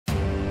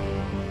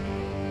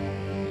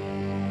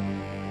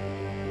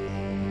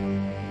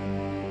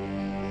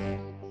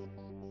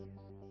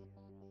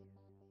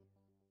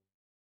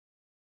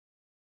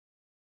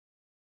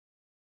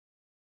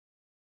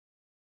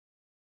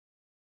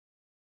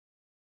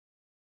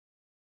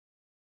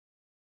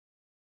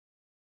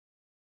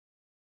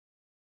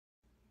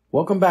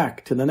Welcome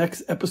back to the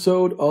next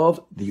episode of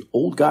The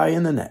Old Guy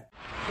in the Net.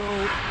 So,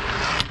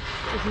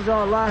 this is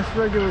our last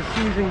regular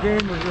season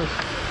game of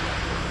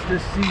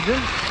this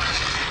season.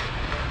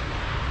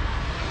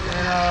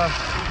 And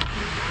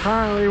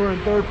currently we're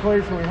in third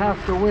place and we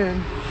have to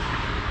win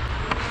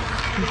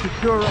to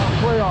secure our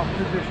playoff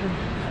position.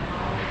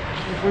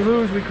 If we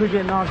lose, we could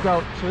get knocked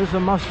out. So this is a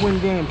must-win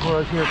game for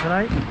us here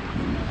tonight.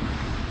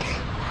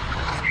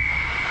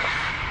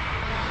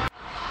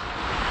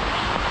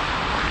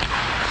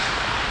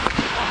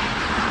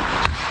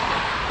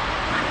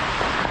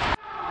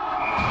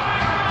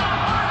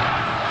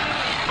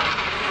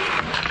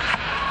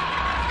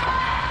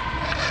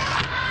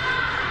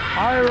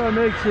 Ira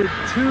makes it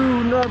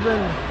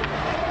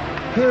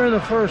 2-0 here in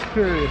the first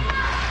period.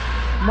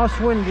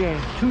 Must-win game,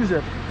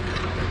 2-0.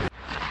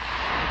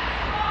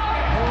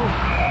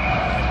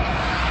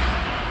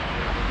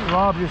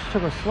 Rob just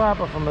took a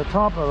slapper from the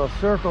top of the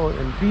circle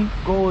and beat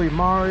goalie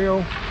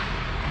Mario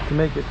to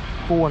make it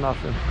 4-0.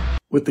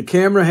 With the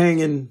camera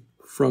hanging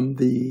from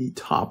the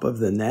top of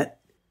the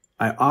net,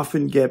 I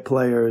often get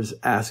players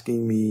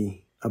asking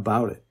me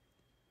about it.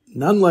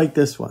 None like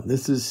this one.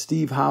 This is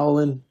Steve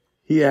Howland.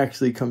 He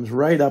actually comes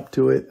right up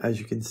to it, as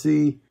you can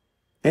see.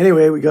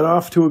 Anyway, we got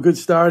off to a good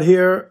start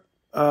here.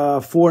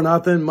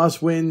 4-0,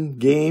 must-win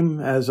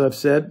game, as I've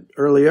said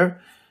earlier.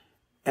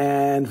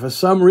 And for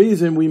some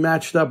reason, we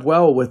matched up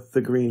well with the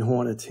Green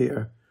Hornets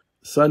here.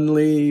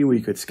 Suddenly, we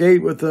could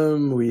skate with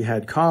them. We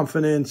had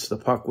confidence. The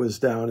puck was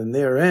down in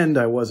their end.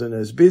 I wasn't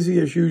as busy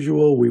as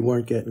usual. We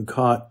weren't getting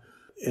caught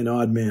in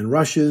odd man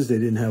rushes. They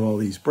didn't have all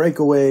these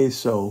breakaways.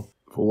 So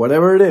for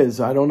whatever it is,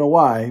 I don't know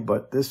why,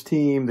 but this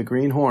team, the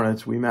Green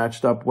Hornets, we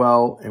matched up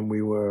well, and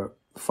we were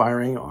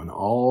firing on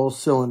all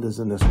cylinders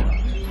in this one.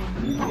 Hey,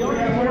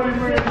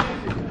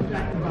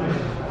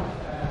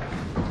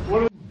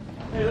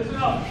 listen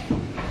up.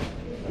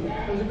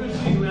 It was a good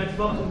season. We had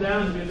ups and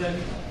downs. We had that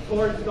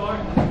forward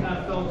start. Kind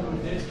of fell through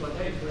this, but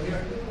hey, we're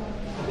here.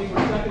 I think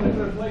we're second and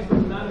third place.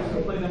 Doesn't matter.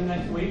 We'll play them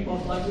next week,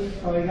 most likely.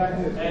 Oh,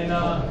 exactly. And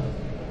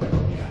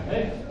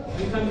hey,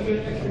 anytime you get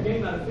an extra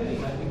game out of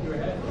Finney, I think you're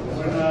ahead.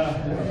 When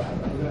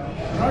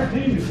our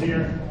team is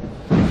here,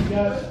 we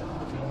got as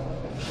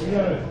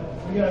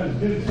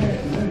good a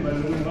chance as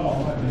anybody to win it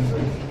all. I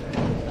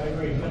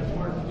agree. We have some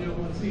work to do.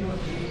 Let's see what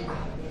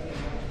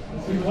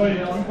we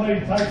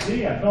played tight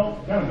D. I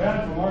felt kind of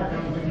bad for Mark. I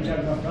don't think he got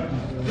enough touches.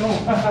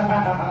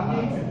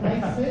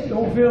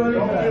 Don't feel any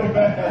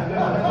bad.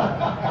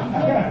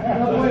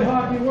 That's the way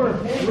hockey works.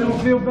 We don't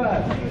feel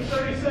bad. You're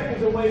 30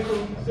 seconds away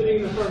from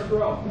sitting in the first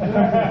row. I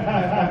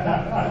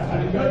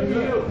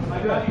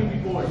got you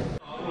before.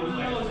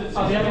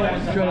 Oh, the other one.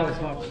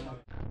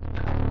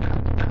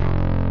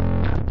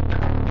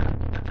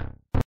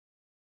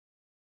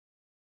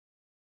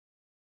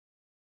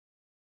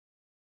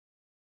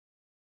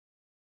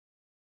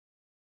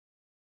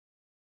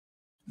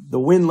 The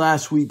win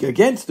last week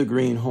against the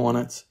Green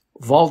Hornets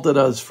vaulted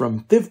us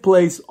from 5th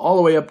place all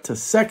the way up to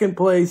 2nd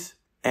place.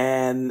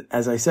 And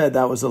as I said,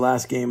 that was the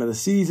last game of the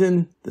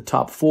season. The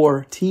top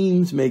 4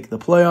 teams make the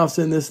playoffs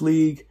in this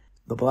league.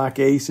 The Black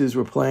Aces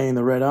were playing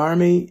the Red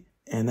Army,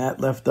 and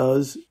that left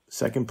us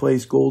 2nd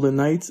place Golden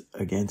Knights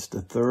against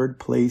the 3rd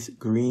place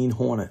Green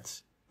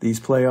Hornets. These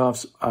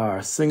playoffs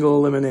are single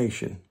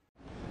elimination.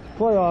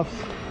 Playoffs,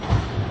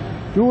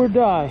 do or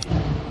die.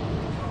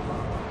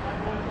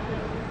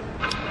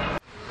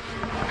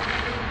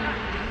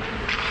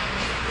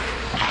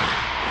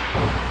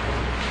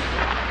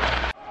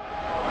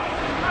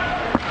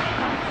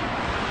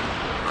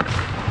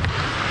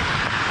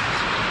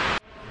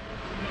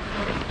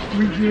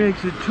 Ricci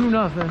makes it 2-0.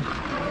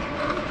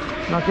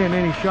 Not getting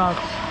any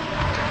shots.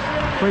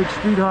 Played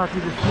street hockey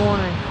this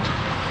morning.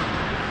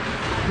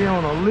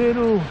 Feeling a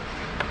little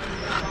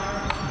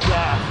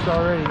gassed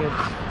already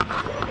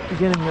at the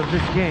beginning of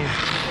this game.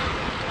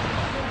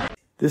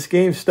 This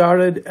game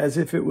started as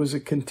if it was a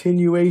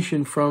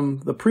continuation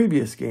from the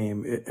previous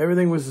game.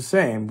 Everything was the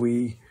same.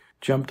 We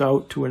jumped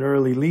out to an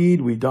early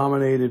lead. We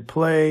dominated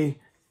play.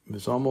 It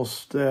was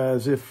almost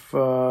as if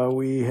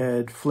we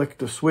had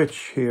flicked a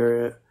switch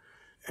here.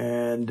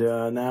 And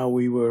now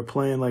we were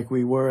playing like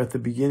we were at the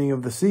beginning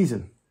of the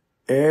season.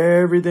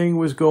 Everything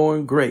was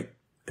going great,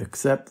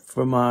 except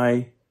for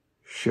my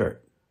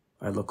shirt.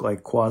 I look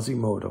like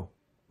Quasimodo.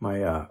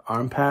 My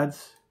arm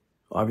pads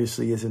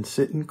obviously isn't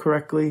sitting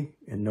correctly,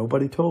 and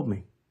nobody told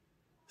me.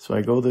 So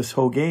I go this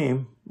whole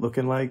game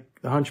looking like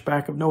the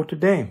Hunchback of Notre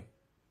Dame.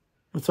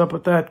 What's up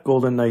with that,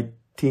 Golden Knight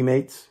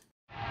teammates?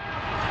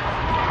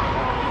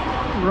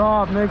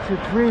 Rob makes it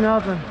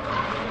 3-0.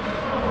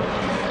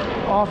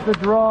 Off the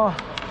draw.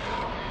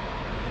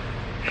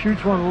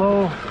 Shoots one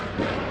low,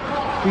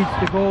 beats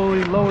the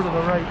goalie low to the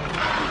right.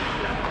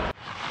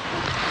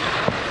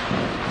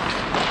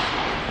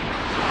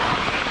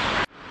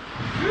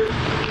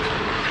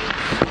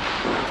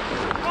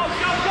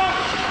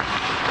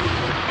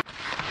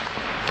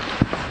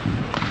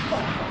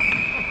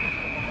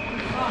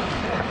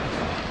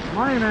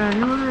 Money man,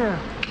 you were there.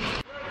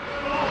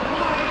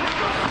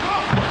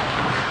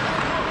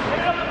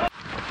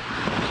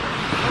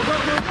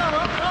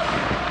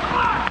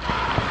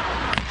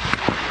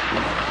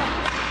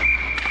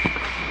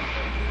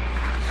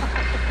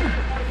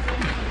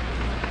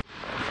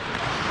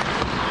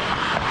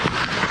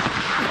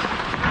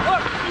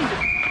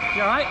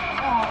 You all right?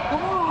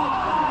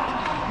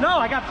 No,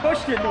 I got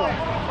pushed into it.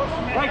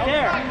 Right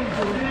there.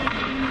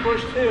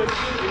 Pushed him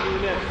into the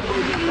net.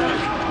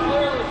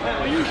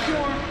 Are you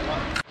sure?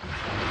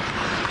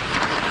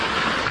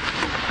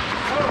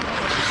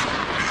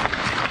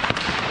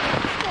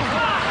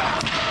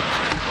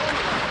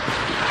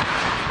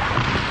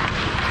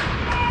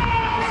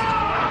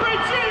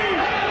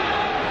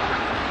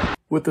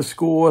 With the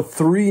score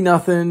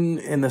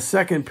 3-0 in the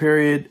second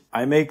period,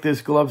 I make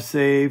this glove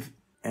save,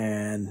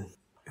 and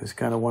it was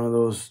kind of one of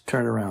those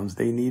turnarounds.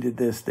 They needed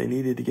this. They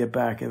needed to get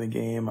back in the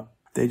game.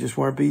 They just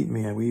weren't beating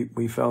me, and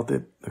we felt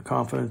it. The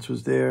confidence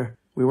was there.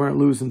 We weren't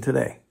losing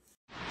today.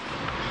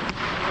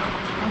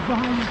 I'm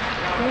behind you.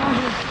 Stay on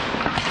here.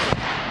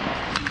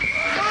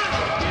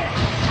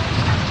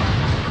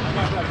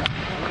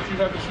 You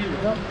have the shooter.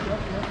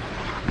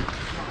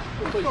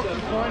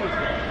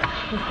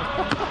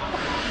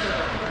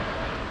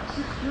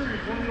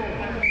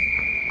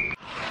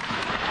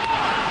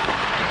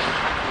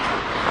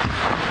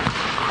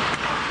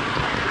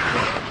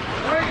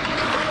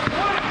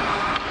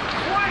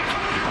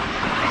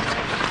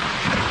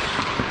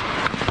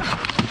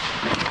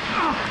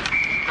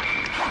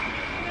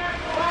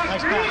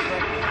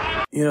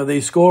 You know,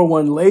 they score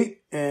one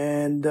late,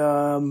 and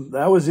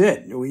that was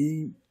it.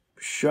 We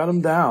shut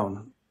them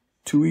down.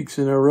 2 weeks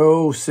in a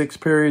row, 6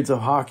 periods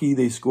of hockey,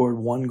 they scored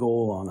 1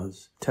 goal on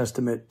us.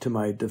 Testament to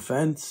my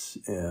defense,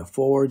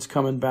 forwards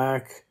coming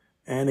back.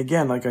 And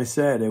again, like I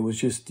said, it was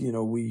just, you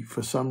know, we,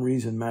 for some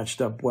reason, matched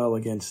up well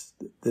against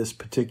this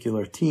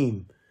particular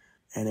team.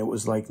 And it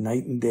was like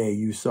night and day.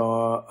 You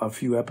saw a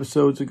few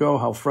episodes ago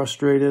how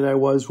frustrated I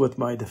was with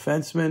my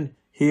defensemen.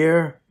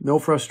 Here, no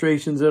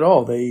frustrations at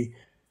all. They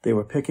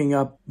were picking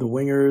up the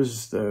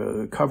wingers.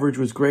 The coverage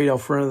was great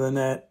out front of the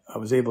net. I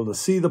was able to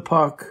see the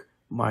puck.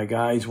 My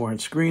guys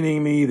weren't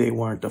screening me. They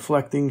weren't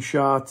deflecting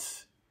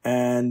shots.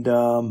 And,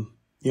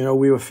 you know,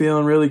 we were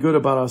feeling really good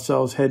about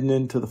ourselves heading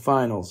into the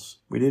finals.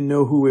 We didn't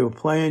know who we were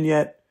playing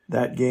yet.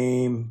 That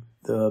game,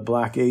 the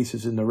Black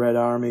Aces and the Red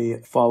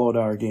Army followed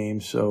our game.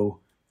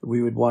 So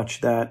we would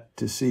watch that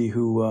to see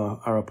who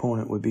our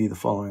opponent would be the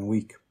following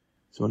week.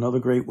 So another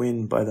great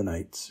win by the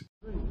Knights.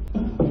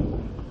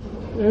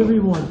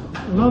 Everyone.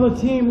 Another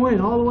team win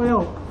all the way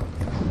out.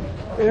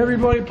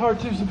 Everybody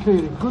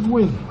participated. Good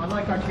win. I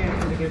like our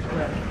chances to get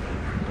credit.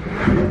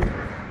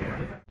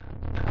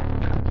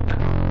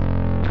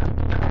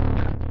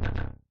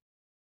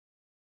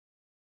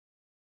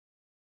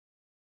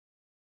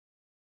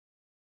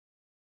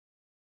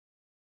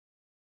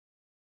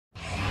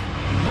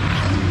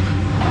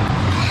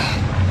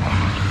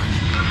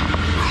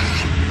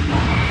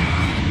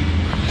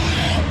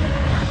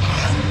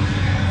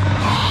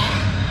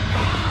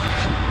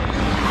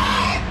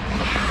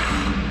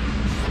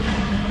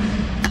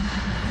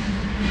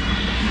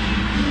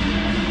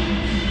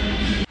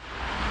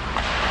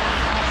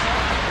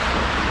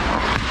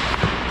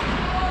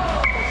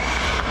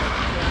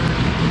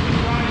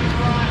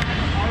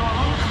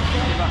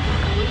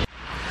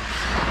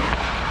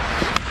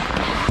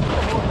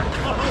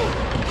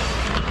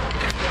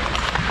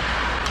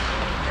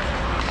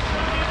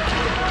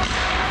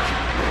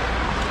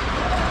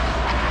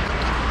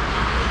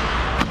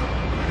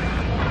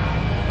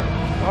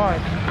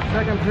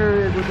 Second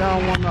period, we're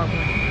down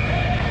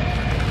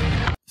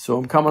 1-0. So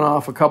I'm coming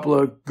off a couple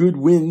of good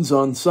wins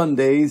on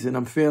Sundays, and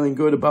I'm feeling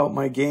good about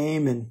my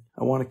game, and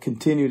I want to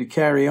continue to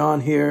carry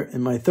on here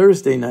in my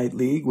Thursday night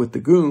league with the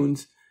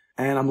Goons,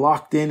 and I'm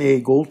locked in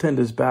a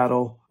goaltenders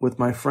battle with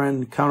my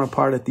friend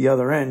counterpart at the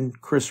other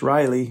end, Chris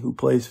Riley, who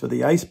plays for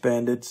the Ice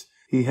Bandits.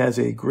 He has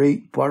a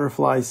great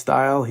butterfly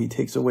style. He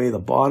takes away the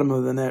bottom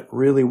of the net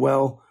really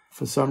well.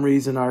 For some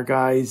reason, our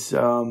guys,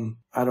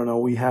 I don't know,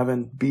 we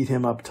haven't beat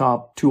him up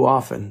top too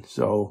often.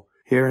 So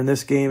here in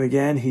this game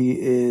again, he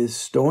is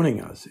stoning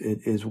us.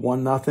 It is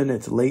 1-0.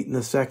 It's late in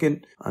the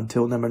second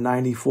until number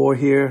 94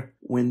 here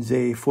wins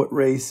a foot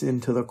race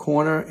into the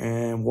corner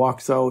and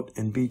walks out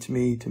and beats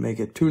me to make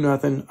it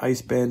 2-0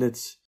 Ice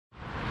Bandits.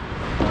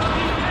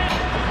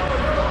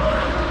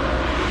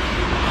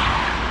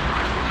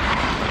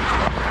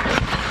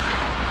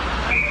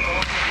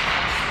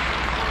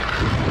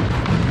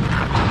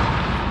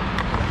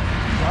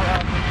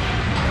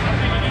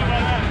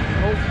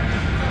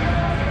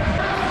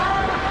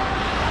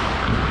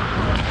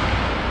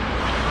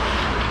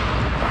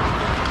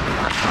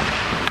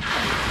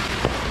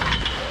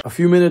 A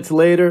few minutes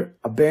later,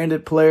 a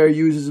Bandit player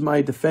uses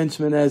my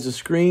defenseman as a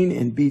screen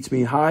and beats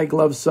me high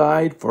glove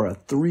side for a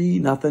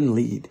 3-0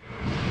 lead.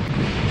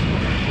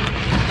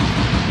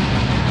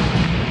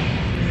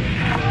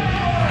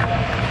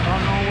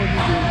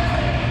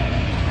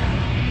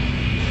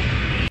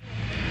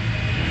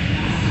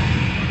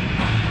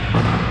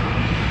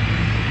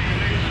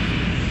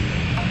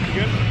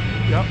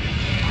 Yep.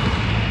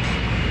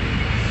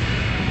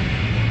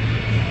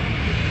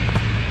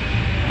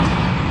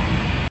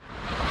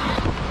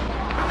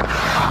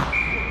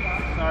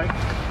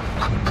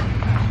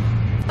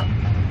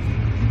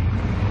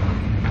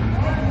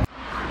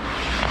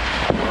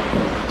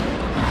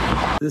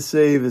 This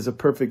save is a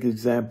perfect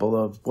example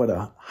of what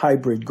a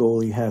hybrid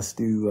goalie has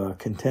to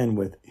contend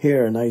with.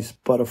 Here, a nice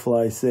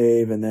butterfly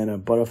save and then a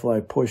butterfly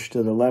push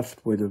to the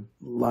left would have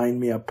lined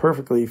me up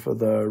perfectly for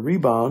the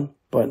rebound.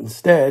 But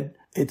instead,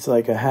 it's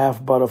like a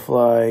half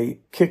butterfly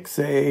kick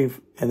save,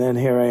 and then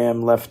here I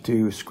am left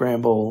to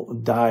scramble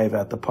dive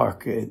at the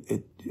puck.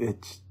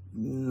 It's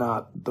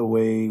not the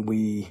way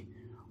we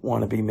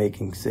want to be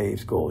making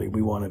saves, goalie.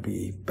 We want to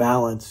be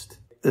balanced.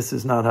 This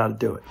is not how to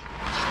do it.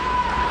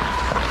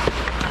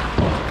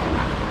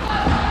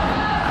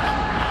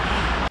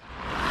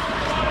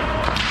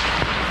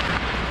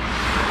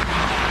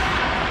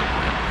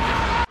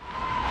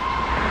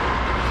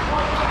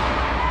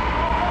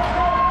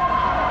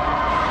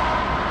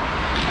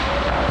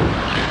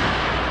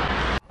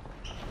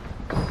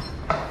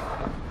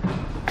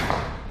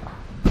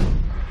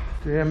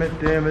 Damn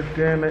it, damn it,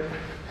 damn it.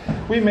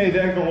 We made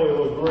that goalie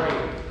look great.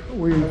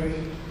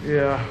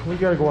 We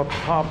gotta go up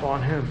top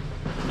on him.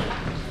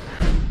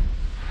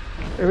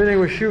 Everything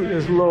we're shooting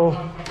is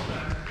low.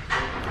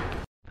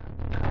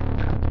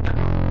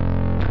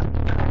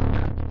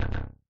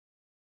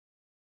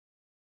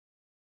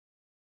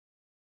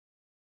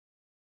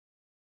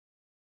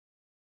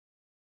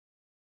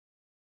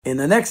 In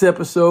the next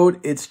episode,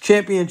 it's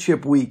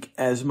championship week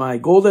as my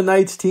Golden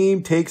Knights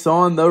team takes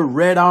on the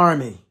Red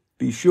Army.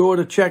 Be sure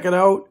to check it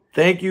out.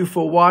 Thank you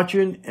for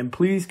watching, and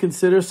please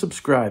consider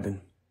subscribing.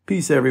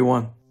 Peace,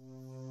 everyone.